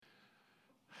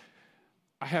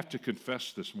I have to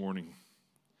confess this morning,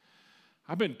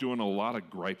 I've been doing a lot of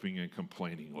griping and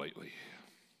complaining lately.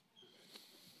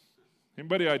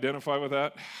 Anybody identify with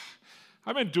that?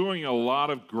 I've been doing a lot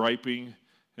of griping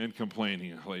and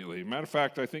complaining lately. Matter of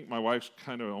fact, I think my wife's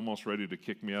kind of almost ready to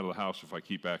kick me out of the house if I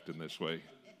keep acting this way.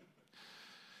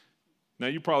 Now,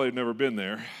 you probably have never been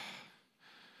there,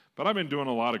 but I've been doing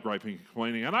a lot of griping and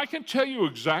complaining, and I can tell you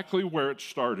exactly where it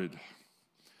started.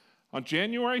 On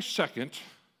January 2nd,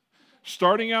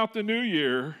 starting out the new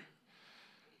year,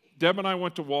 Deb and I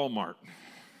went to Walmart.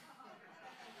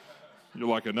 You're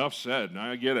like, enough said.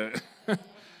 I get it.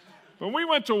 When we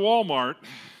went to Walmart,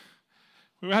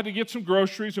 we had to get some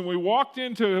groceries, and we walked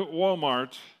into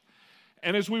Walmart.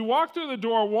 And as we walked through the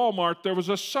door of Walmart, there was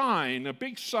a sign, a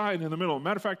big sign in the middle.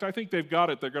 Matter of fact, I think they've got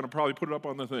it. They're going to probably put it up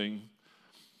on the thing.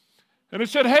 And it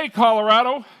said, "Hey,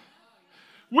 Colorado,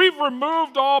 we've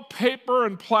removed all paper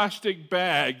and plastic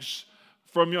bags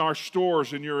from our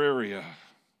stores in your area."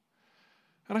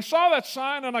 And I saw that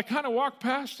sign, and I kind of walked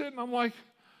past it, and I'm like,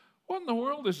 what in the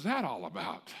world is that all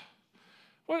about?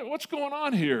 What's going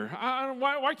on here?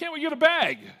 Why can't we get a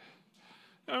bag?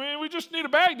 I mean, we just need a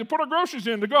bag to put our groceries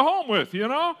in to go home with, you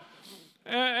know?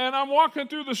 And I'm walking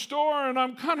through the store, and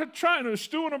I'm kind of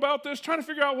stewing about this, trying to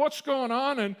figure out what's going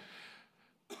on.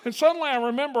 And suddenly I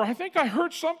remember, I think I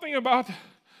heard something about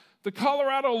the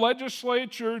Colorado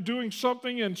legislature doing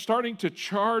something and starting to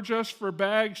charge us for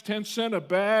bags, 10 cents a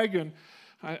bag. And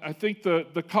I think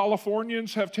the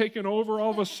Californians have taken over all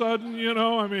of a sudden, you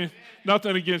know. I mean,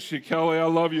 nothing against you, Kelly. I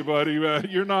love you, buddy.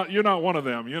 You're not one of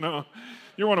them, you know.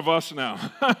 You're one of us now.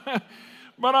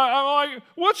 But I'm like,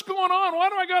 what's going on? Why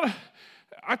do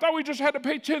I thought we just had to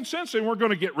pay 10 cents and we're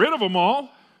going to get rid of them all.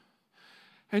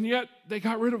 And yet they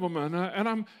got rid of them, and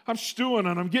I'm stewing,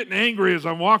 and I'm getting angry as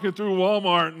I'm walking through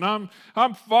Walmart, and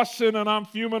I'm fussing, and I'm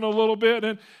fuming a little bit.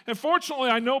 And fortunately,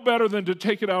 I know better than to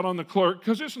take it out on the clerk,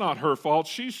 because it's not her fault.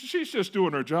 She's just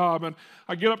doing her job. And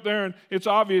I get up there, and it's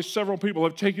obvious several people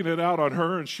have taken it out on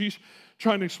her, and she's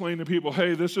trying to explain to people,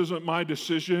 hey, this isn't my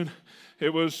decision.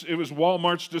 It was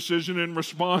Walmart's decision in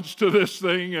response to this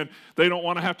thing, and they don't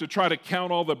want to have to try to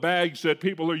count all the bags that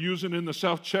people are using in the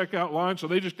self-checkout line, so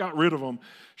they just got rid of them.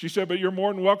 She said, but you're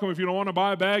more than welcome. If you don't want to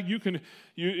buy a bag, if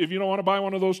you don't want to buy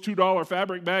one of those $2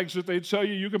 fabric bags that they'd sell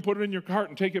you, you can put it in your cart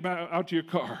and take it out to your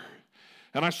car.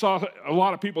 And I saw a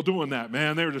lot of people doing that,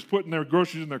 man. They were just putting their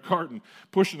groceries in their cart and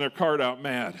pushing their cart out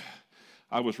mad.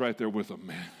 I was right there with them,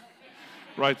 man.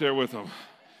 Right there with them.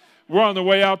 We're on the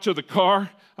way out to the car,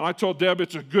 and I told Deb,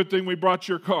 it's a good thing we brought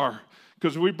your car,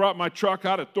 because if we brought my truck,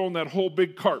 I'd have thrown that whole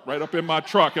big cart right up in my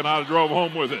truck, and I'd have drove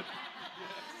home with it.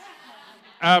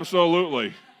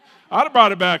 Absolutely. I'd have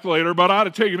brought it back later, but I'd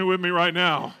have taken it with me right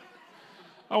now.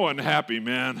 I wasn't happy,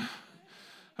 man.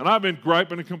 And I've been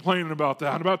griping and complaining about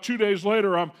that. And about 2 days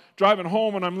later, I'm driving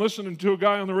home, and I'm listening to a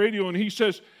guy on the radio, and he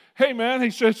says, hey, man,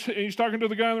 he says, he's talking to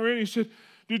the guy on the radio, he said,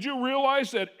 did you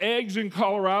realize that eggs in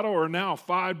Colorado are now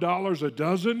 $5 a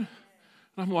dozen? And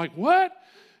I'm like, what?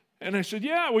 And I said,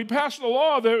 yeah, we passed a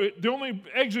law that the only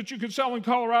eggs that you can sell in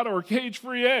Colorado are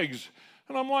cage-free eggs.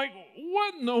 And I'm like,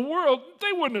 what in the world?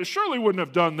 They surely wouldn't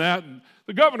have done that. And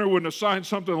the governor wouldn't have signed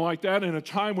something like that in a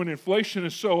time when inflation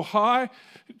is so high.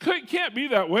 It can't be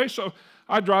that way. So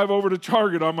I drive over to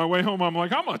Target on my way home. I'm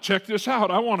like, I'm going to check this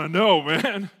out. I want to know,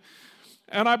 man.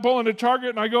 And I pull into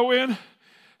Target, and I go in.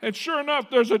 And sure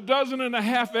enough, there's 1.5 dozen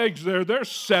eggs there. They're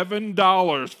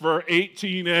 $7 for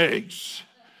 18 eggs.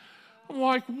 I'm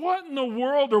like, what in the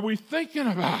world are we thinking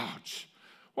about?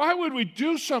 Why would we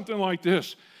do something like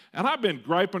this? And I've been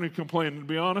griping and complaining. To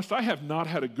be honest, I have not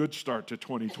had a good start to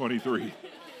 2023.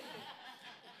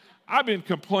 I've been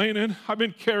complaining. I've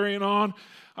been carrying on.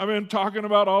 I've been talking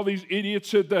about all these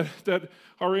idiots that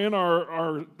are in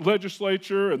our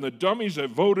legislature and the dummies that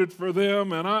voted for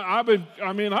them. And I've been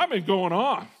going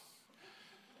on.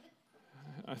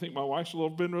 I think my wife's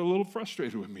been a little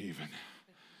frustrated with me even.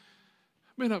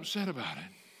 I've been upset about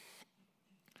it.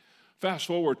 Fast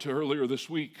forward to earlier this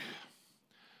week.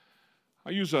 I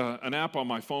use an app on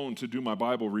my phone to do my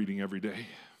Bible reading every day.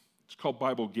 It's called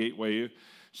Bible Gateway.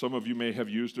 Some of you may have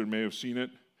used it or may have seen it.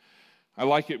 I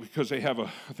like it because they have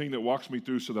a thing that walks me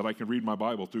through so that I can read my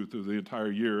Bible through the entire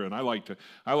year. And I like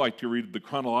to read the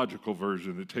chronological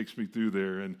version. It takes me through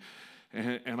there.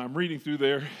 And I'm reading through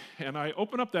there, and I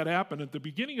open up that app, and at the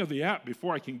beginning of the app,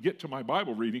 before I can get to my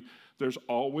Bible reading, there's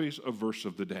always a verse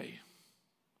of the day.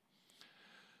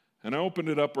 And I opened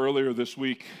it up earlier this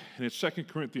week, and it's 2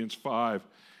 Corinthians 5.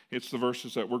 It's the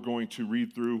verses that we're going to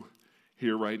read through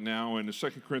here right now. And in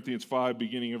 2 Corinthians 5,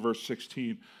 beginning of verse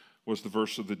 16, was the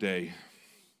verse of the day.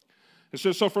 It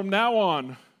says, so from now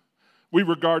on, we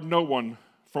regard no one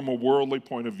from a worldly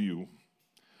point of view.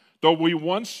 Though we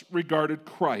once regarded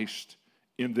Christ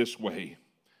in this way,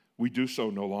 we do so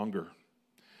no longer.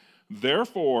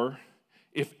 Therefore,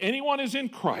 if anyone is in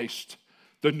Christ,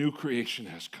 the new creation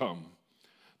has come.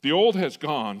 The old has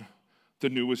gone, the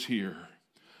new is here.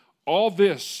 All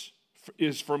this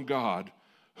is from God,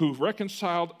 who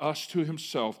reconciled us to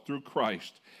himself through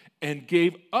Christ and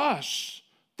gave us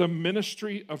the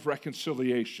ministry of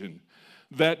reconciliation,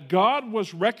 that God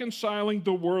was reconciling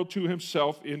the world to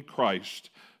himself in Christ,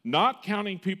 not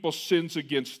counting people's sins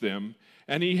against them,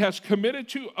 and he has committed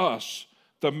to us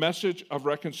the message of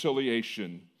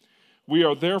reconciliation. We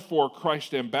are therefore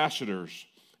Christ's ambassadors,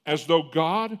 as though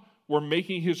God were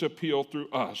making his appeal through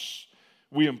us.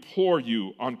 We implore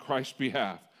you on Christ's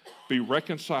behalf, be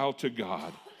reconciled to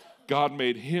God. God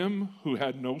made him who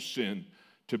had no sin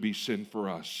to be sin for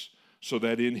us, so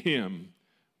that in him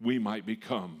we might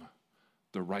become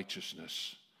the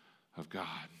righteousness of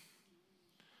God.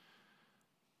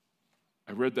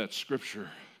 I read that scripture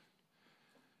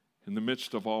in the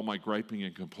midst of all my griping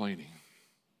and complaining,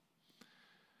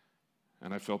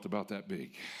 and I felt about that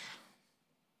big.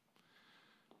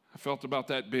 I felt about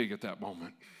that big at that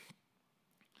moment.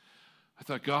 I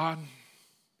thought, God,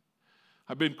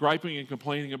 I've been griping and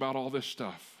complaining about all this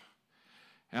stuff,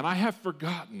 and I have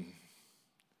forgotten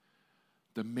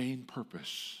the main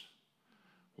purpose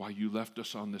why you left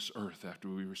us on this earth after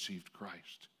we received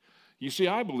Christ. You see,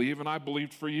 I believe, and I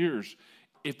believed for years,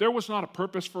 if there was not a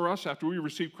purpose for us after we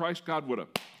received Christ, God would have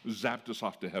zapped us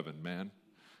off to heaven, man.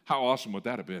 How awesome would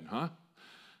that have been, huh?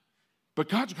 But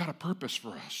God's got a purpose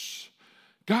for us.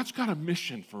 God's got a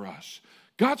mission for us.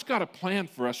 God's got a plan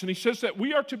for us. And he says that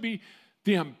we are to be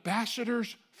the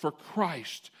ambassadors for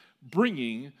Christ,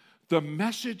 bringing the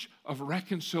message of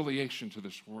reconciliation to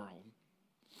this world.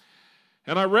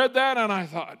 And I read that and I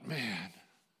thought, man,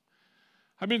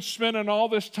 I've been spending all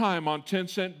this time on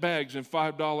 10-cent bags and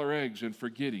 $5 eggs and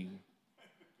forgetting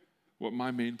what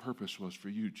my main purpose was for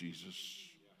you, Jesus.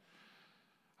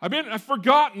 I've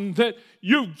forgotten that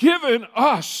you've given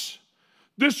us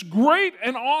this great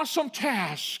and awesome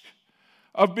task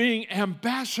of being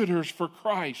ambassadors for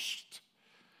Christ,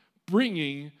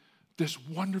 bringing this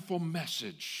wonderful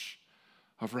message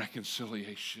of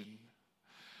reconciliation.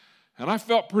 And I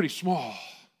felt pretty small.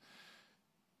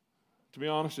 To be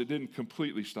honest, it didn't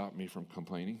completely stop me from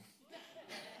complaining.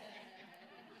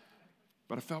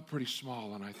 But I felt pretty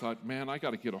small, and I thought, man, I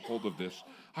got to get a hold of this.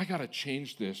 I got to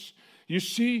change this. You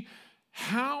see,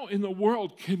 how in the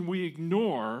world can we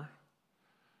ignore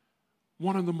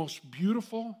one of the most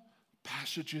beautiful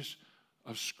passages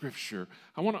of Scripture?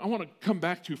 I want to come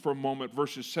back to for a moment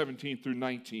verses 17 through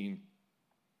 19.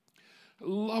 I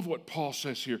love what Paul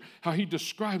says here, how he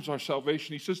describes our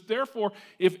salvation. He says, therefore,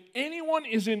 if anyone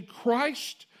is in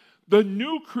Christ, the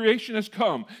new creation has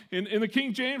come. In the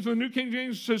King James, the New King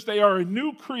James says they are a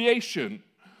new creation.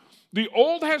 The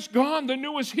old has gone, the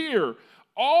new is here.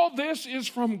 All this is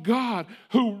from God,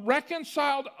 who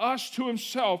reconciled us to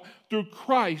himself through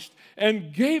Christ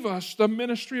and gave us the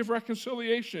ministry of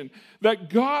reconciliation, that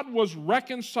God was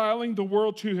reconciling the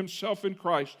world to himself in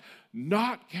Christ,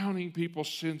 not counting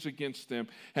people's sins against them,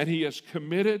 and he has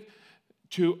committed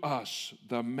to us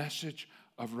the message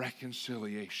of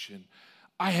reconciliation.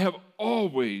 I have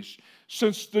always,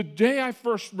 since the day I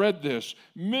first read this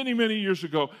many, many years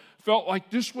ago, felt like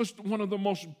this was one of the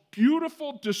most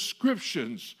beautiful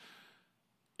descriptions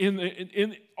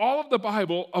in all of the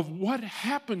Bible of what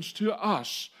happens to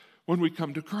us when we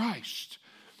come to Christ.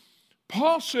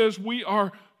 Paul says we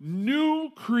are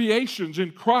new creations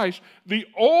in Christ. The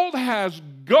old has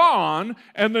gone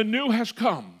and the new has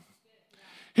come.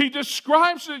 He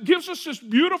describes it, gives us this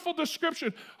beautiful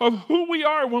description of who we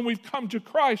are when we've come to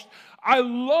Christ. I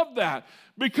love that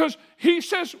because he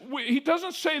says, he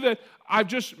doesn't say that I've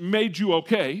just made you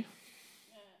okay.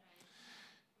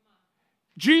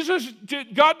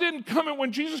 God didn't come in,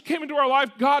 when Jesus came into our life,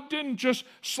 God didn't just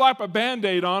slap a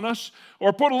Band-Aid on us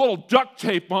or put a little duct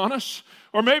tape on us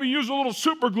or maybe use a little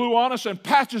super glue on us and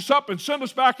patch us up and send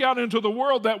us back out into the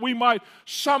world that we might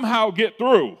somehow get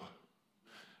through.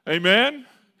 Amen?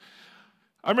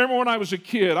 I remember when I was a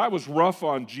kid, I was rough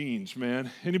on jeans, man.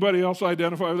 Anybody else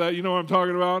identify with that? You know what I'm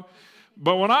talking about?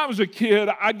 But when I was a kid,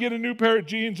 I'd get a new pair of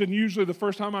jeans, and usually the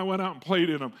first time I went out and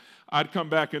played in them, I'd come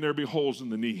back and there'd be holes in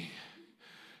the knee.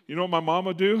 You know what my mom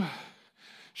would do?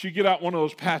 She'd get out one of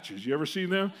those patches. You ever seen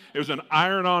them? It was an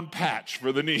iron-on patch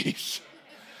for the knees.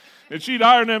 And she'd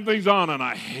iron them things on, and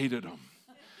I hated them.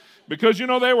 Because, you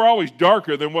know, they were always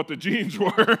darker than what the jeans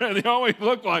were, and they always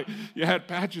looked like you had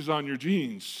patches on your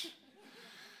jeans.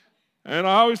 And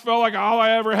I always felt like all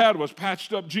I ever had was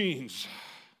patched up jeans.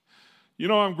 You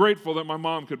know, I'm grateful that my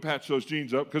mom could patch those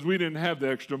jeans up because we didn't have the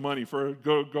extra money for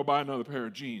go buy another pair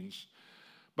of jeans.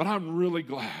 But I'm really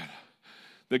glad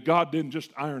that God didn't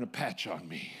just iron a patch on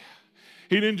me.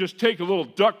 He didn't just take a little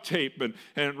duct tape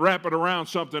and wrap it around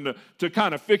something to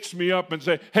kind of fix me up and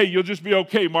say, hey, you'll just be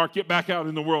okay, Mark. Get back out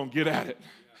in the world and get at it.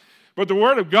 But the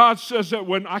Word of God says that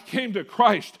when I came to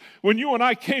Christ, when you and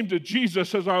I came to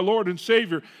Jesus as our Lord and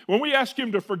Savior, when we ask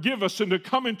Him to forgive us and to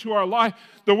come into our life,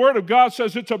 the Word of God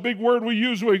says, it's a big word we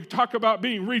use when we talk about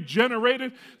being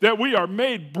regenerated, that we are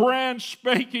made brand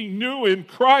spanking new in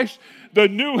Christ. The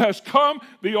new has come,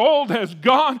 the old has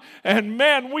gone, and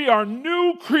man, we are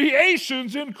new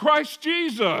creations in Christ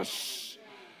Jesus.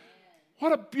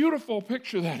 What a beautiful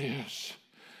picture that is.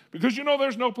 Because you know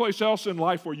there's no place else in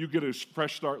life where you get a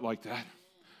fresh start like that.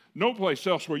 No place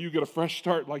else where you get a fresh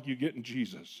start like you get in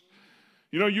Jesus.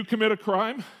 You know, you commit a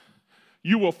crime,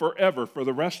 you will forever, for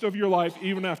the rest of your life,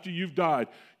 even after you've died,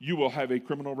 you will have a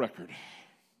criminal record.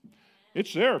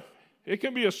 It's there. It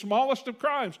can be the smallest of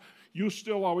crimes. You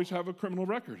still always have a criminal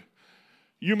record.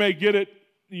 You may get it,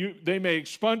 they may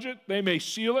expunge it, they may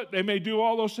seal it, they may do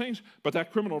all those things, but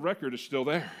that criminal record is still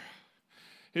there.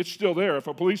 It's still there. If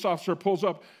a police officer pulls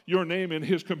up your name in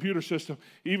his computer system,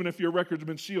 even if your record's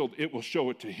been sealed, it will show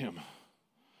it to him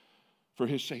for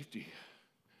his safety.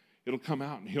 It'll come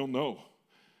out and he'll know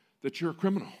that you're a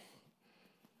criminal.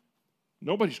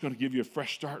 Nobody's going to give you a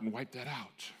fresh start and wipe that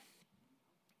out.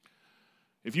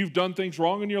 If you've done things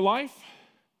wrong in your life,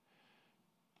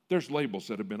 there's labels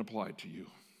that have been applied to you.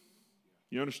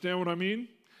 You understand what I mean?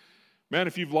 Man,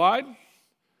 if you've lied,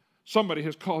 somebody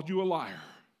has called you a liar.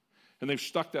 And they've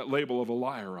stuck that label of a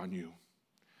liar on you.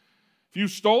 If you've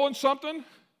stolen something,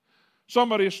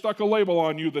 somebody has stuck a label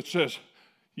on you that says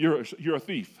you're a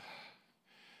thief.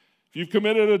 If you've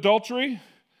committed adultery,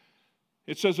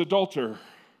 it says adulterer.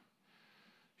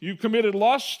 If you've committed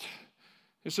lust,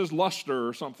 it says luster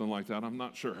or something like that. I'm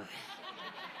not sure.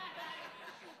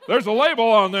 There's a label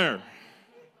on there.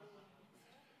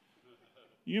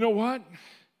 You know what?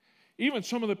 Even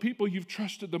some of the people you've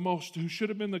trusted the most, who should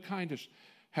have been the kindest,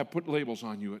 have put labels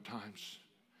on you at times.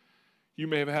 You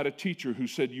may have had a teacher who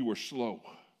said you were slow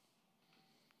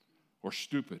or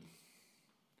stupid.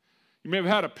 You may have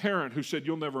had a parent who said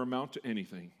you'll never amount to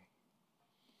anything.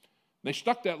 They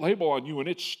stuck that label on you and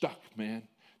it's stuck, man.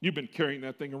 You've been carrying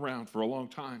that thing around for a long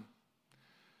time.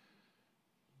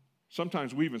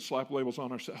 Sometimes we even slap labels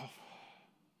on ourselves.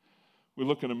 We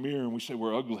look in a mirror and we say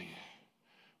we're ugly,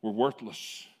 we're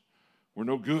worthless, we're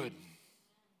no good.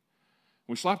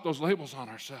 We slap those labels on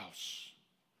ourselves.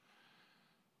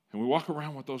 And we walk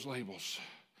around with those labels.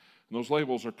 And those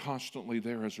labels are constantly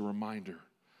there as a reminder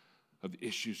of the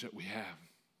issues that we have.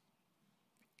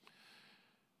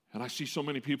 And I see so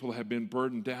many people that have been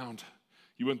burdened down.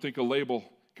 You wouldn't think a label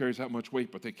carries that much weight,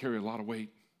 but they carry a lot of weight.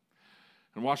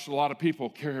 And watched a lot of people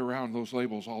carry around those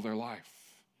labels all their life.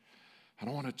 And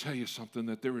I want to tell you something,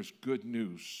 that there is good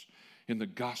news in the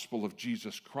gospel of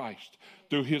Jesus Christ.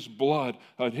 Through His blood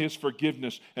and His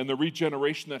forgiveness and the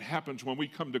regeneration that happens when we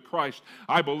come to Christ.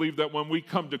 I believe that when we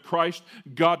come to Christ,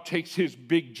 God takes His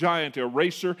big giant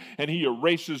eraser and He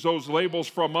erases those labels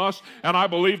from us. And I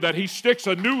believe that He sticks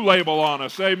a new label on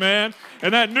us. Amen.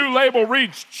 And that new label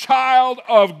reads Child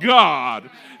of God.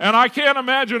 And I can't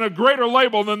imagine a greater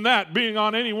label than that being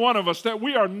on any one of us, that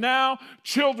we are now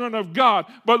children of God.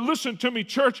 But listen to me,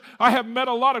 church. I have met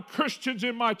a lot of Christians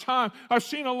in my time. I've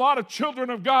seen a lot of children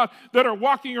of God that are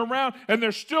walking around and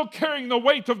they're still carrying the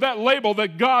weight of that label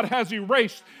that God has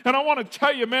erased. And I want to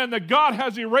tell you, man, that God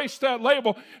has erased that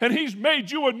label and He's made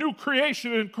you a new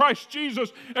creation in Christ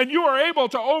Jesus. And you are able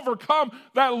to overcome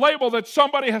that label that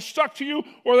somebody has stuck to you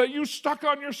or that you stuck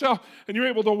on yourself. And you're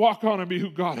able to walk on and be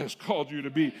who God has called you to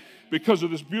be because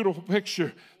of this beautiful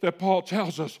picture that Paul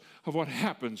tells us of what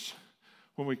happens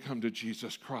when we come to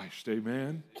Jesus Christ.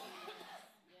 Amen.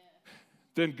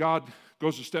 Then God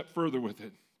goes a step further with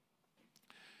it.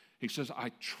 He says, I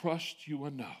trust you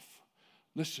enough.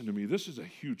 Listen to me, this is a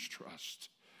huge trust.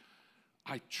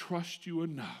 I trust you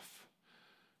enough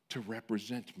to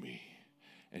represent me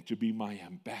and to be my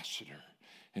ambassador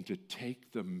and to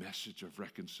take the message of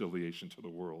reconciliation to the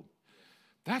world.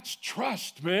 That's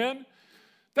trust, man.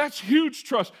 That's huge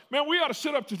trust. Man, we ought to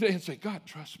sit up today and say, God,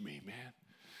 trust me,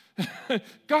 man.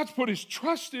 God's put His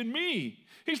trust in me.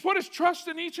 He's put His trust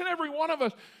in each and every one of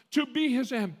us to be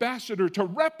His ambassador, to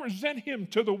represent Him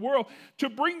to the world, to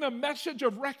bring the message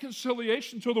of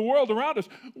reconciliation to the world around us.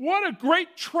 What a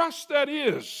great trust that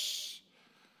is.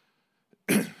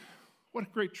 What a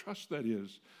great trust that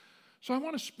is. So I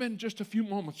want to spend just a few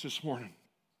moments this morning.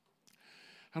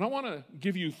 And I want to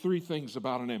give you 3 things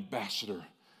about an ambassador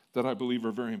that I believe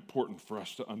are very important for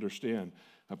us to understand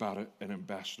about an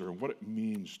ambassador and what it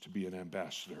means to be an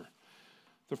ambassador.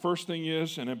 The first thing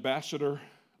is an ambassador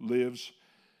lives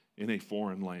in a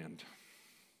foreign land.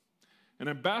 An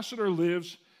ambassador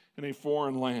lives in a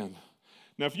foreign land.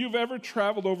 Now, if you've ever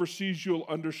traveled overseas, you'll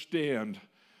understand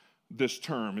this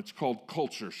term. It's called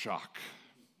culture shock.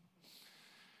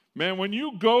 Man, when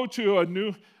you go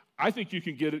to I think you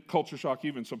can get it, culture shock,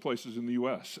 even some places in the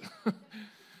U.S.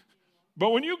 But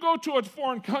when you go to a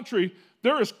foreign country,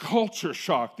 there is culture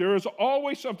shock. There is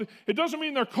always something. It doesn't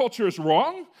mean their culture is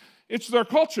wrong. It's their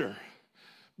culture.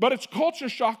 But it's culture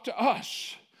shock to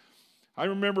us. I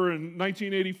remember in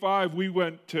 1985, we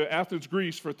went to Athens,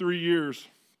 Greece for 3 years.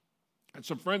 And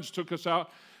some friends took us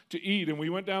out to eat. And we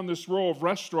went down this row of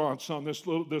restaurants on this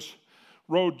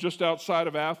road just outside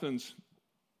of Athens.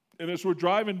 And as we're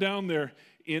driving down there,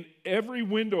 in every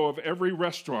window of every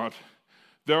restaurant,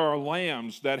 there are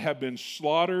lambs that have been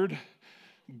slaughtered,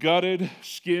 gutted,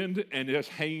 skinned, and just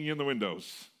hanging in the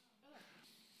windows.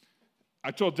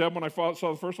 I told Deb when I saw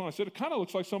the first one, I said, it kind of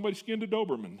looks like somebody skinned a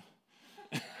Doberman.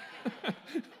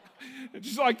 And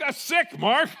she's like, that's sick,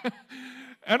 Mark.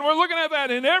 And we're looking at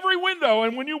that in every window.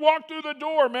 And when you walk through the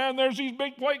door, man, there's these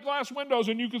big plate glass windows,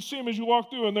 and you can see them as you walk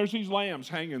through, and there's these lambs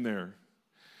hanging there.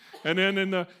 And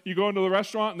then you go into the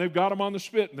restaurant, and they've got them on the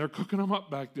spit, and they're cooking them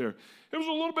up back there. It was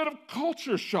a little bit of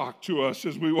culture shock to us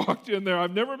as we walked in there.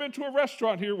 I've never been to a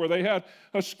restaurant here where they had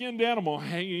a skinned animal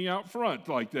hanging out front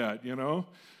like that, you know.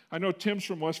 I know Tim's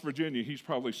from West Virginia. He's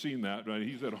probably seen that, right?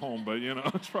 He's at home, but, you know,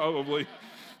 it's probably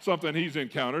something he's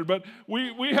encountered. But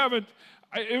we haven't,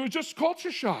 it was just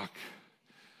culture shock.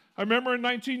 I remember in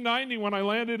 1990 when I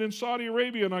landed in Saudi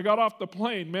Arabia and I got off the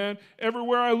plane, man,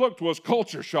 everywhere I looked was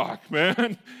culture shock,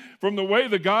 man. From the way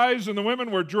the guys and the women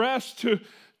were dressed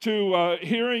to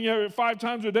hearing 5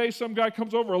 times a day some guy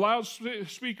comes over a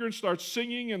loudspeaker and starts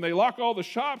singing, and they lock all the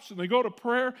shops and they go to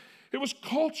prayer. It was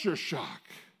culture shock.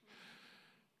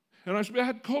 And I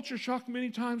had culture shock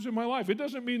many times in my life. It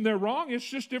doesn't mean they're wrong. It's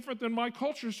just different than my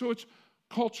culture, so it's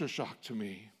culture shock to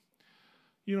me.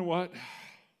 You know what?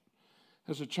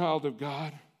 As a child of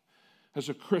God, as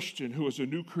a Christian who is a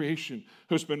new creation,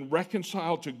 who has been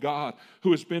reconciled to God,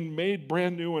 who has been made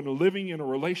brand new and living in a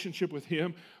relationship with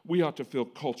Him, we ought to feel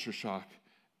culture shock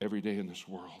every day in this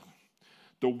world.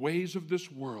 The ways of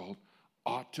this world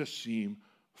ought to seem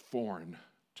foreign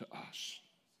to us.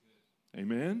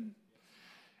 Amen?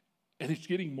 And it's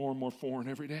getting more and more foreign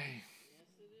every day. Yes,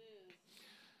 it is.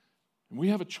 And we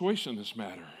have a choice in this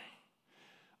matter.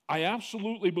 I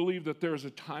absolutely believe that there is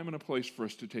a time and a place for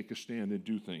us to take a stand and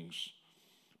do things.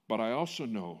 But I also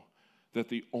know that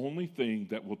the only thing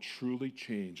that will truly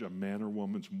change a man or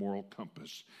woman's moral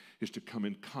compass is to come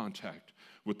in contact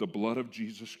with the blood of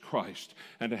Jesus Christ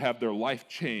and to have their life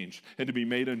changed and to be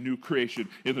made a new creation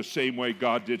in the same way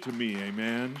God did to me.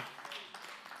 Amen?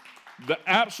 The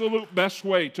absolute best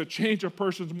way to change a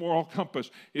person's moral compass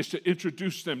is to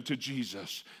introduce them to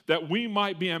Jesus, that we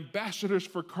might be ambassadors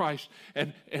for Christ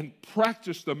and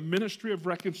practice the ministry of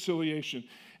reconciliation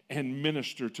and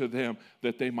minister to them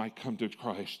that they might come to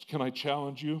Christ. Can I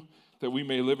challenge you that we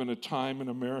may live in a time in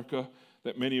America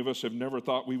that many of us have never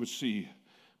thought we would see,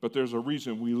 but there's a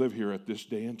reason we live here at this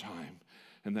day and time,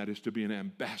 and that is to be an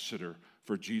ambassador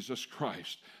for Jesus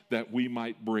Christ, that we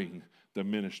might bring the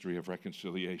ministry of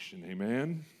reconciliation.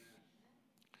 Amen?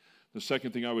 The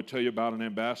second thing I would tell you about an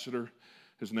ambassador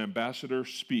is an ambassador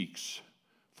speaks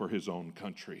for his own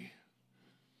country.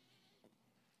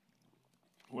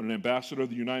 When an ambassador of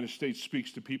the United States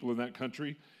speaks to people in that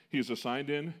country he is assigned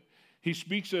in, he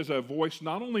speaks as a voice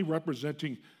not only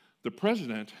representing the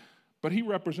president, but he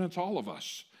represents all of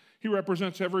us. He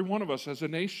represents every one of us as a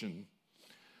nation.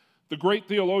 The great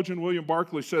theologian William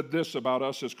Barclay said this about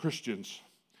us as Christians: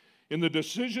 in the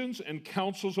decisions and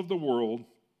counsels of the world,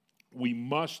 we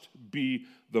must be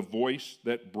the voice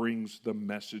that brings the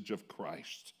message of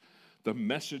Christ, the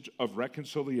message of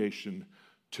reconciliation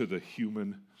to the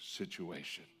human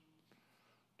situation.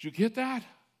 Did you get that?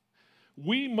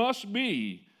 We must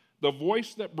be the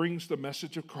voice that brings the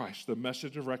message of Christ, the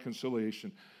message of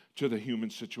reconciliation to the human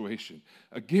situation.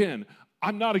 Again,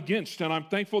 I'm not against, and I'm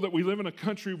thankful that we live in a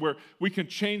country where we can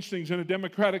change things. In a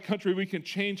democratic country, we can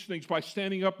change things by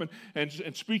standing up and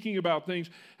speaking about things.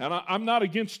 And I'm not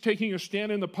against taking a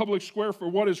stand in the public square for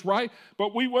what is right,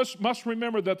 but we must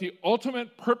remember that the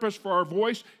ultimate purpose for our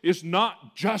voice is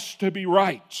not just to be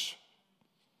right.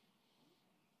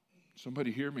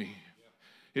 Somebody hear me.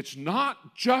 It's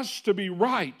not just to be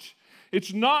right.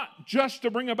 It's not just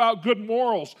to bring about good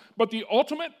morals, but the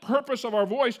ultimate purpose of our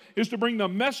voice is to bring the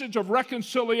message of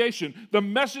reconciliation, the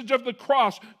message of the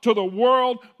cross to the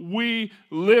world we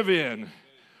live in.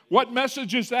 What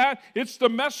message is that? It's the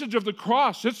message of the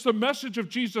cross. It's the message of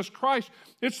Jesus Christ.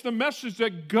 It's the message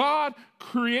that God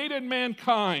created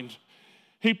mankind.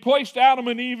 He placed Adam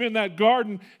and Eve in that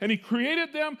garden, and he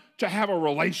created them to have a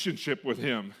relationship with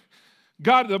him.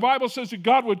 God, the Bible says that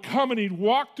God would come and he'd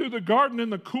walk through the garden in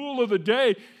the cool of the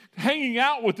day, hanging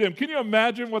out with them. Can you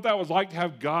imagine what that was like to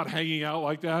have God hanging out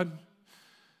like that?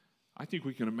 I think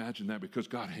we can imagine that because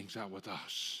God hangs out with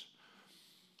us.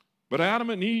 But Adam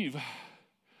and Eve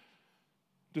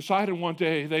decided one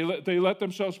day, they let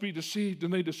themselves be deceived,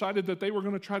 and they decided that they were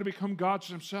going to try to become gods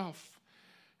themselves.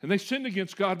 And they sinned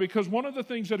against God because one of the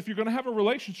things that if you're going to have a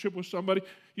relationship with somebody,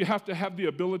 you have to have the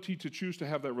ability to choose to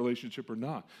have that relationship or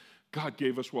not. God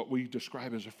gave us what we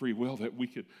describe as a free will, that we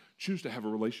could choose to have a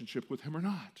relationship with him or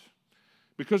not.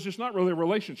 Because it's not really a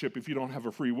relationship if you don't have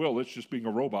a free will. It's just being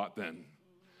a robot then.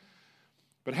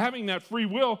 But having that free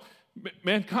will,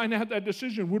 mankind had that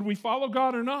decision. Would we follow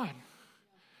God or not?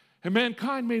 And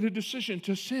mankind made a decision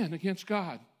to sin against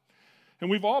God.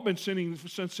 And we've all been sinning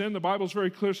since sin. The Bible's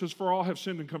very clear, says, for all have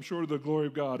sinned and come short of the glory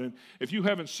of God. And if you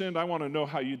haven't sinned, I want to know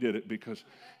how you did it, because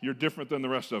you're different than the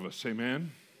rest of us.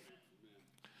 Amen?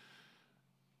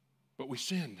 But we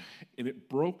sinned, and it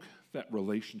broke that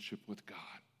relationship with God.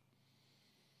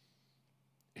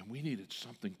 And we needed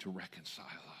something to reconcile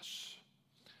us.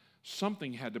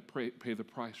 Something had to pay the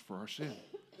price for our sin.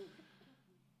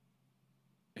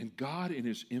 And God, in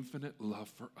his infinite love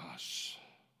for us,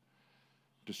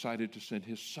 decided to send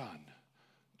his Son,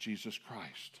 Jesus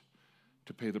Christ,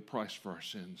 to pay the price for our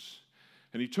sins.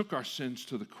 And he took our sins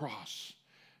to the cross,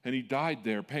 and he died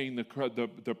there, paying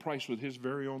the price with his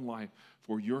very own life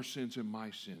for your sins and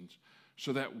my sins,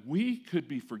 so that we could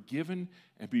be forgiven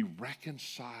and be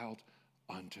reconciled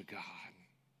unto God.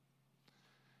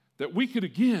 That we could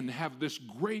again have this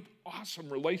great, awesome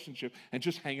relationship and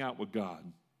just hang out with God.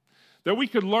 That we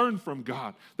could learn from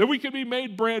God, that we could be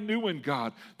made brand new in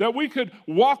God, that we could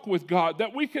walk with God,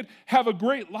 that we could have a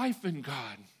great life in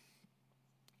God.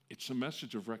 It's a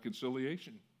message of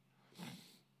reconciliation.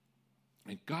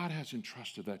 And God has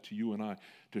entrusted that to you and I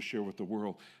to share with the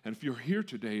world. And if you're here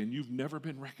today and you've never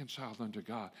been reconciled unto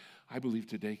God, I believe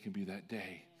today can be that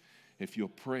day. If you'll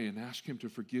pray and ask him to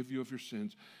forgive you of your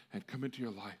sins and come into your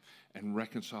life and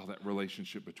reconcile that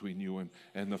relationship between you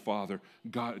and the Father,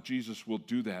 Jesus will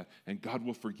do that, and God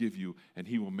will forgive you, and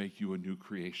he will make you a new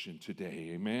creation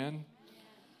today. Amen?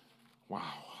 Wow.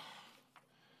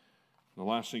 The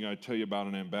last thing I'd tell you about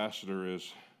an ambassador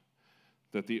is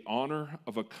that the honor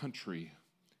of a country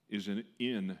is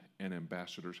in an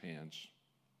ambassador's hands.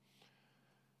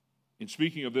 In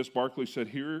speaking of this, Barclay said,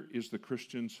 here is the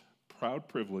Christian's proud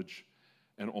privilege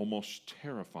and almost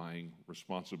terrifying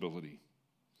responsibility.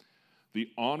 The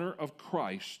honor of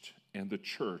Christ and the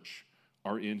church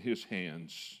are in his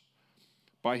hands.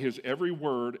 By his every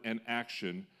word and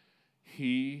action,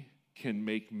 he can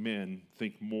make men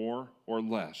think more or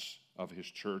less of his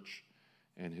church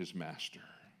and his master.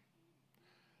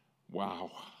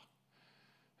 Wow.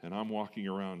 And I'm walking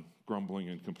around grumbling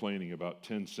and complaining about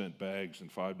 10-cent bags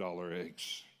and $5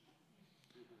 eggs.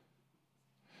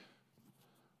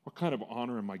 What kind of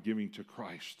honor am I giving to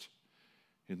Christ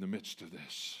in the midst of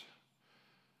this?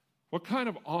 What kind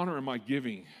of honor am I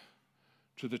giving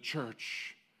to the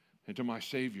church and to my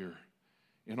Savior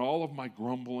in all of my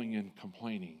grumbling and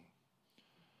complaining?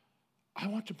 I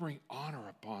want to bring honor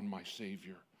upon my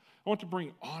Savior. I want to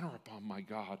bring honor upon my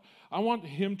God. I want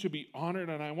him to be honored,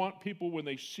 and I want people, when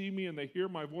they see me and they hear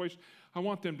my voice, I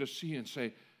want them to see and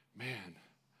say, man,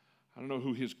 I don't know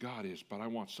who his God is, but I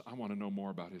want to know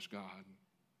more about his God.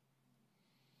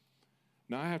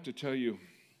 Now, I have to tell you,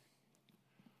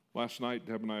 last night,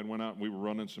 Deb and I went out and we were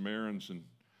running some errands, and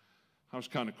I was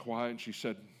kind of quiet, and she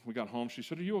said, we got home, she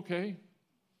said, are you okay?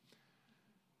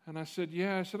 And I said,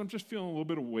 yeah. I said, I'm just feeling a little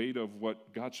bit of weight of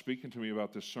what God's speaking to me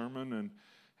about this sermon, and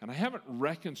I haven't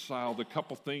reconciled a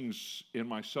couple things in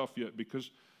myself yet,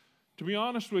 because, to be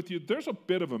honest with you, there's a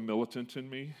bit of a militant in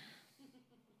me.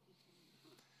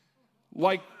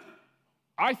 Like,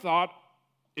 I thought,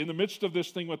 in the midst of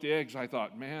this thing with the eggs, I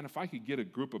thought, man, if I could get a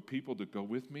group of people to go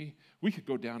with me, we could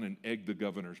go down and egg the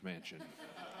governor's mansion.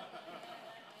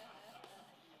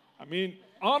 I mean,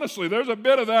 honestly, there's a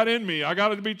bit of that in me. I got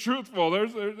to be truthful.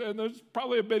 There's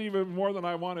probably a bit even more than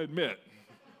I want to admit.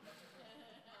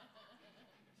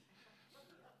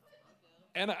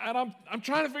 And I'm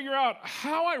trying to figure out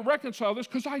how I reconcile this,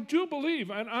 because I do believe,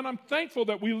 and I'm thankful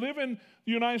that we live in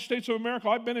the United States of America.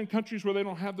 I've been in countries where they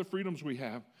don't have the freedoms we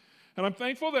have. And I'm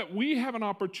thankful that we have an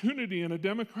opportunity in a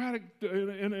democratic,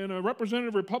 in a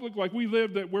representative republic like we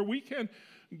live, that where we can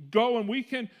go and we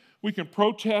can we can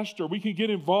protest, or we can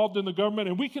get involved in the government,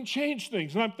 and we can change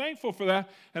things. And I'm thankful for that.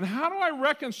 And how do I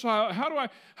reconcile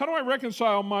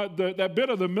that bit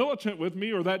of the militant with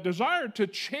me, or that desire to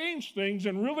change things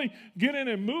and really get in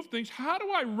and move things? How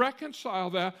do I reconcile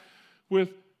that with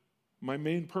my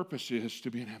main purpose is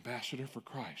to be an ambassador for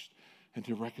Christ and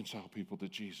to reconcile people to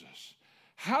Jesus?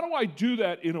 How do I do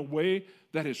that in a way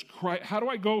that is Christ? How do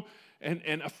I go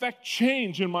and affect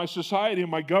change in my society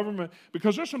and my government?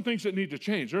 Because there's some things that need to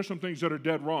change. There's some things that are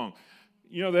dead wrong.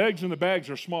 You know, the eggs in the bags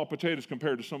are small potatoes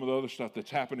compared to some of the other stuff that's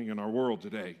happening in our world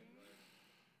today.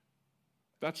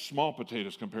 That's small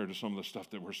potatoes compared to some of the stuff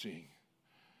that we're seeing.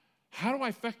 How do I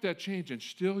affect that change and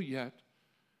still yet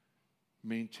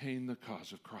maintain the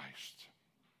cause of Christ?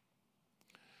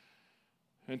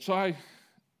 And so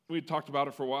we had talked about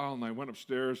it for a while, and I went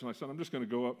upstairs and I said, I'm just going to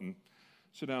go up and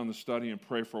sit down in the study and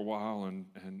pray for a while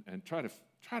and try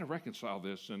to reconcile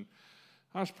this. And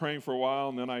I was praying for a while,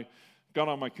 and then I got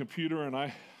on my computer and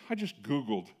I just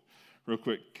Googled real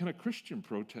quick, can a Christian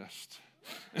protest?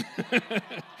 You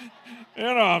know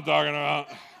what I'm talking about.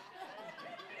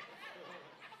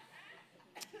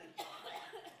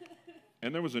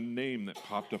 And there was a name that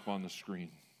popped up on the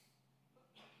screen.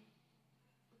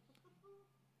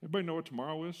 Everybody know what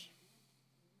tomorrow is?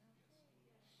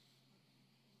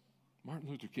 Martin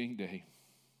Luther King Day.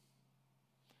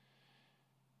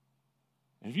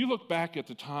 And if you look back at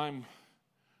the time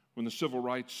when the civil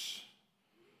rights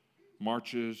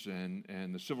marches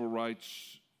and the civil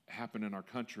rights happened in our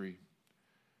country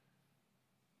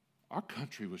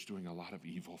was doing a lot of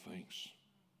evil things.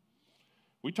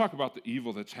 We talk about the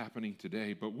evil that's happening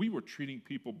today, but we were treating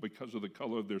people because of the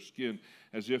color of their skin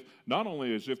as if, not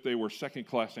only as if they were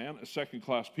second-class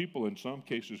people, in some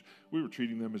cases, we were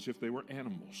treating them as if they were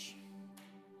animals.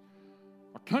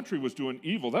 Our country was doing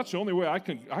evil. That's the only way I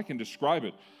can describe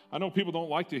it. I know people don't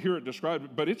like to hear it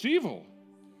described, but it's evil.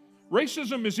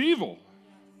 Racism is evil.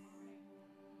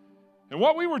 And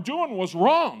what we were doing was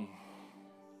wrong.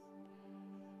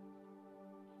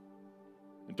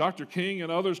 And Dr. King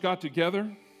and others got together,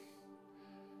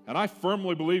 and I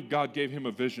firmly believe God gave him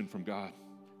a vision from God.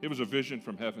 It was a vision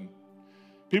from heaven.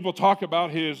 People talk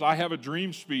about his I have a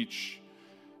dream speech,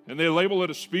 and they label it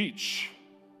a speech.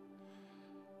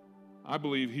 I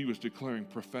believe he was declaring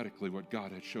prophetically what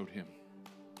God had showed him.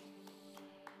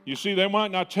 You see, they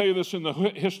might not tell you this in the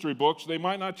history books. They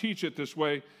might not teach it this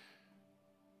way.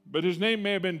 But his name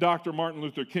may have been Dr. Martin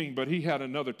Luther King, but he had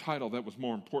another title that was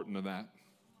more important than that.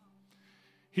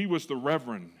 He was the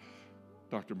Reverend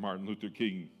Dr. Martin Luther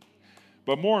King.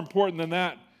 But more important than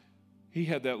that, he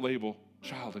had that label,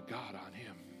 Child of God, on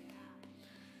him.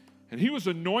 And he was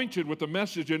anointed with the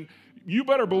message. And you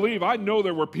better believe, I know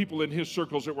there were people in his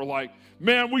circles that were like,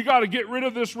 man, we got to get rid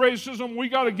of this racism. We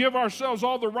got to give ourselves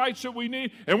all the rights that we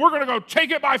need. And we're going to go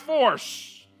take it by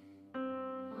force.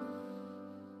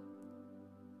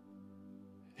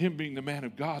 Him being the man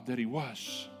of God that he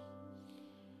was.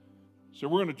 So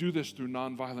we're going to do this through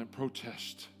nonviolent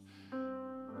protest.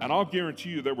 And I'll guarantee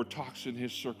you there were talks in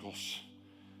his circles.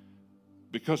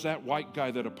 Because that white guy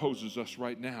that opposes us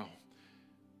right now,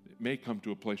 it may come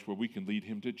to a place where we can lead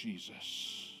him to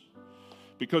Jesus.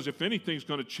 Because if anything's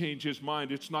going to change his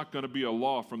mind, it's not going to be a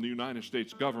law from the United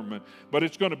States government, but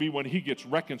it's going to be when he gets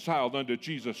reconciled unto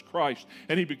Jesus Christ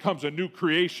and he becomes a new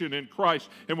creation in Christ.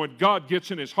 And when God gets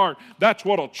in his heart, that's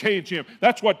what will change him.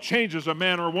 That's what changes a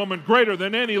man or a woman greater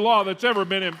than any law that's ever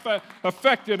been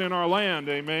affected in our land.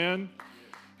 Amen.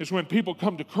 It's when people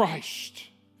come to Christ.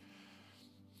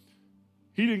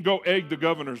 He didn't go egg the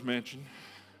governor's mansion.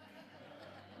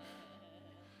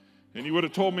 And he would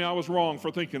have told me I was wrong for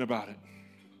thinking about it.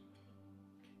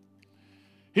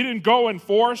 He didn't go in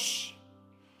force.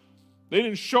 They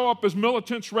didn't show up as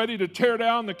militants ready to tear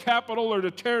down the Capitol or to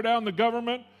tear down the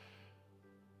government.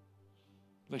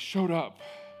 They showed up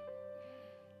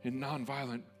in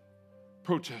nonviolent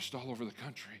protest all over the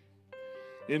country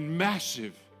in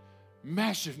massive,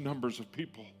 massive numbers of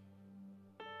people.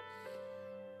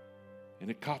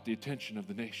 And it caught the attention of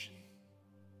the nation.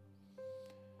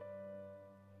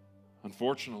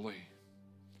 Unfortunately,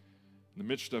 in the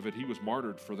midst of it, he was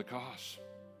martyred for the cause.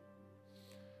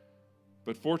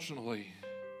 But fortunately,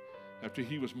 after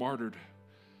he was martyred,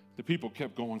 the people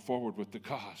kept going forward with the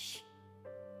cause.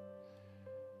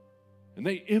 And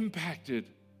they impacted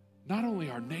not only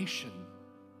our nation,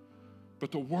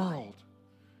 but the world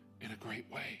in a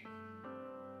great way.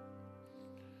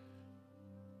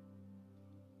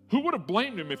 Who would have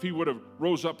blamed him if he would have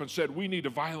rose up and said, we need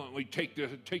to violently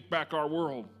take back our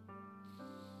world?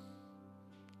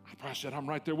 I probably said, I'm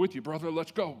right there with you, brother,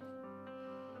 let's go.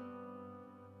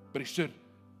 But he said,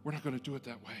 we're not going to do it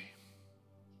that way.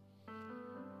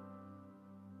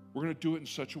 We're going to do it in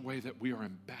such a way that we are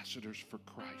ambassadors for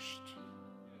Christ,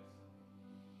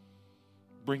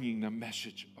 bringing the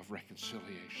message of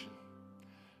reconciliation.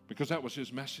 Because that was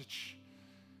his message.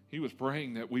 He was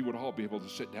praying that we would all be able to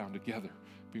sit down together,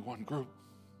 be one group.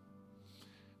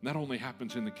 And that only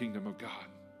happens in the kingdom of God.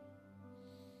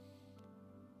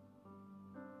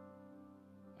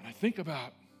 And I think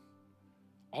about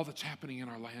all that's happening in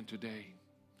our land today.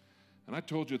 And I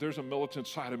told you there's a militant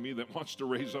side of me that wants to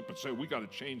raise up and say, we got to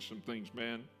change some things,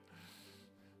 man.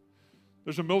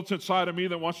 There's a militant side of me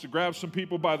that wants to grab some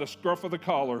people by the scruff of the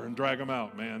collar and drag them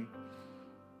out, man.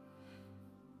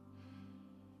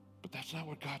 But that's not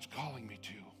what God's calling me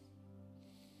to.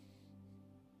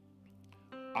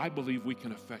 I believe we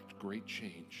can affect great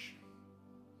change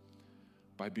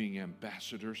by being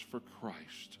ambassadors for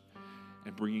Christ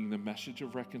and bringing the message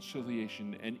of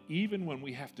reconciliation. And even when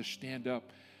we have to stand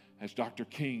up, as Dr.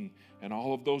 King and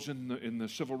all of those in the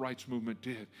civil rights movement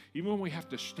did, even when we have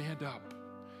to stand up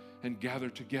and gather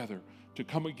together to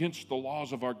come against the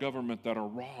laws of our government that are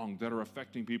wrong, that are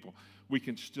affecting people, we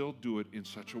can still do it in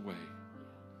such a way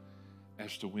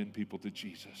as to win people to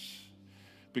Jesus.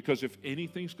 Because if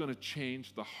anything's going to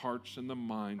change the hearts and the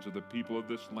minds of the people of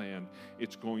this land,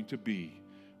 it's going to be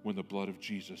when the blood of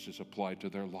Jesus is applied to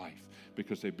their life,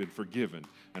 because they've been forgiven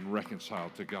and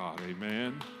reconciled to God.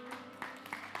 Amen?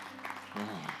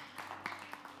 Oh.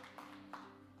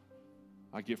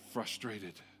 I get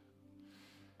frustrated.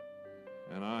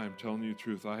 And I am telling you the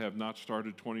truth, I have not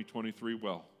started 2023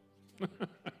 well.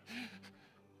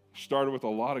 Started with a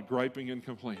lot of griping and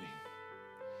complaining.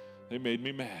 They made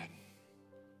me mad.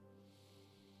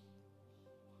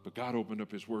 But God opened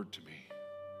up his word to me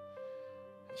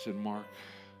and said, Mark,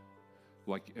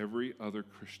 like every other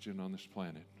Christian on this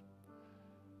planet,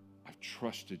 I've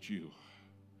trusted you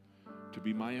to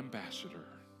be my ambassador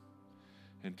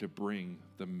and to bring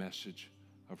the message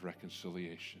of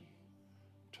reconciliation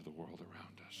to the world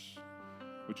around us.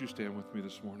 Would you stand with me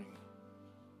this morning?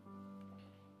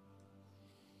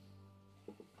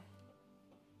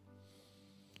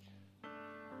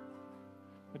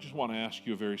 I just want to ask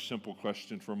you a very simple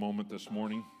question for a moment this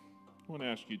morning. I want to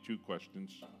ask you two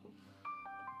questions.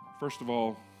 First of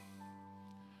all,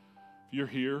 if you're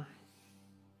here,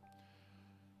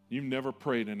 you've never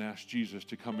prayed and asked Jesus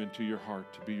to come into your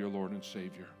heart to be your Lord and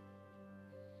Savior.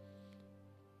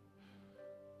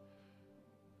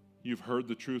 You've heard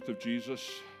the truth of Jesus.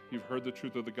 You've heard the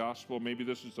truth of the gospel. Maybe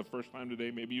this is the first time today.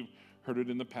 Maybe you've heard it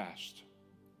in the past.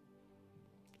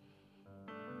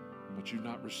 But you've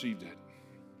not received it.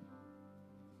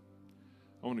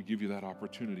 I want to give you that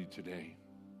opportunity today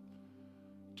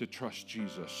to trust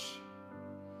Jesus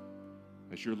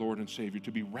as your Lord and Savior,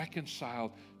 to be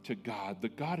reconciled to God. The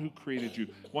God who created you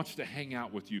wants to hang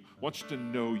out with you, wants to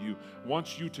know you,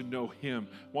 wants you to know him,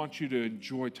 wants you to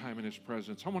enjoy time in his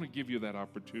presence. I want to give you that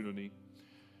opportunity.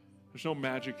 There's no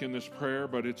magic in this prayer,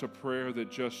 but it's a prayer that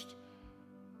just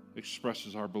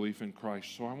expresses our belief in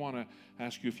Christ. So I want to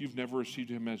ask you, if you've never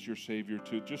received him as your Savior,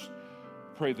 to just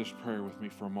pray this prayer with me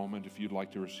for a moment if you'd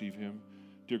like to receive him.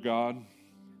 Dear God,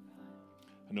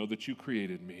 I know that you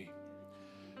created me,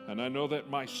 and I know that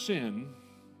my sin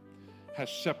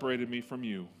has separated me from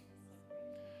you.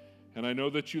 And I know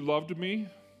that you loved me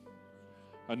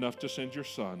enough to send your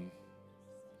Son,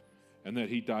 and that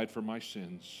he died for my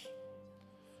sins.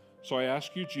 So I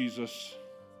ask you, Jesus,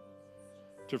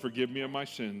 to forgive me of my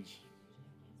sins,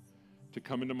 to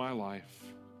come into my life,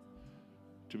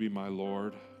 to be my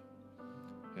Lord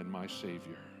and my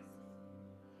Savior.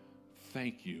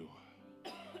 Thank you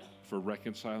for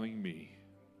reconciling me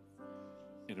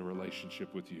in a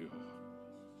relationship with you.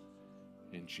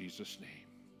 In Jesus' name,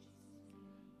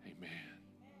 amen.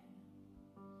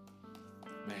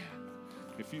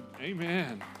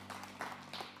 Amen.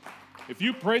 If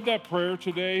you prayed that prayer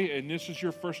today and this is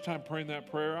your first time praying that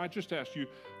prayer, I just ask you,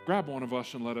 grab one of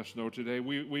us and let us know today.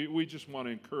 We just want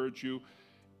to encourage you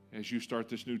as you start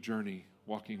this new journey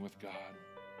walking with God.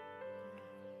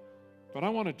 But I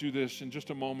want to do this in just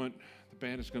a moment. The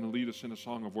band is going to lead us in a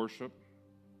song of worship.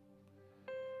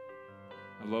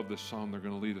 I love this song they're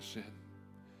going to lead us in.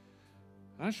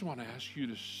 And I just want to ask you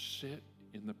to sit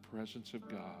in the presence of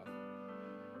God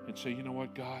and say, you know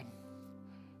what, God?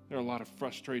 There are a lot of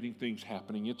frustrating things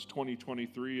happening. It's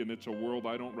 2023 and it's a world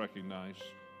I don't recognize.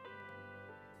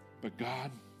 But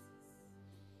God,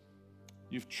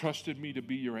 you've trusted me to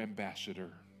be your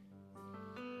ambassador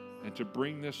and to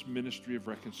bring this ministry of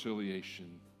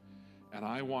reconciliation. And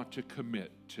I want to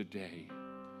commit today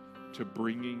to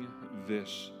bringing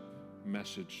this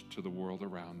message to the world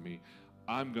around me.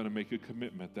 I'm going to make a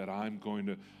commitment that I'm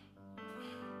going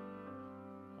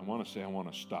I want to say I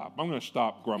want to stop. I'm going to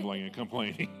stop grumbling and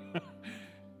complaining.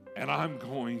 And I'm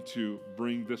going to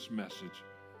bring this message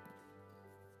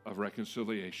of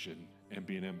reconciliation and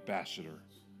be an ambassador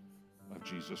of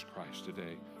Jesus Christ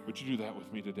today. Would you do that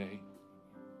with me today?